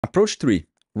Approach 3.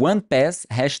 One-pass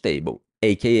hash table,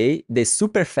 aka the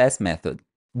super-fast method.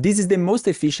 This is the most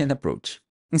efficient approach.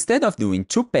 Instead of doing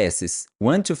two passes,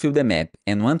 one to fill the map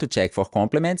and one to check for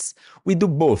complements, we do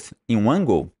both in one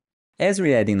go. As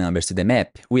we're adding numbers to the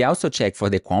map, we also check for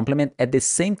the complement at the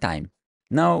same time.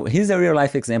 Now, here's a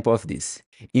real-life example of this.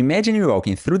 Imagine you're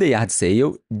walking through the yard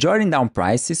sale, jotting down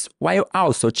prices, while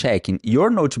also checking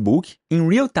your notebook in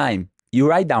real time. You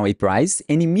write down a price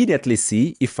and immediately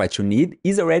see if what you need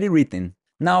is already written.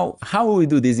 Now, how will we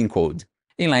do this in code?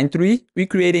 In line 3, we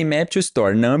create a map to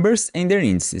store numbers and their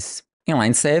indices. In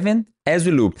line 7, as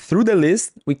we loop through the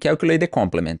list, we calculate the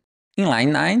complement. In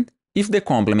line 9, if the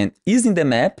complement is in the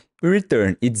map, we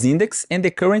return its index and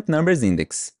the current number's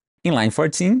index. In line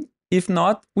 14, if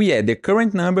not, we add the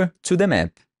current number to the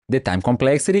map. The time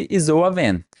complexity is O of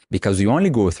n, because we only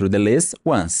go through the list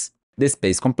once. The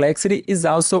space complexity is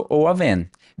also O of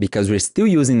n, because we're still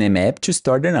using a map to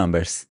store the numbers.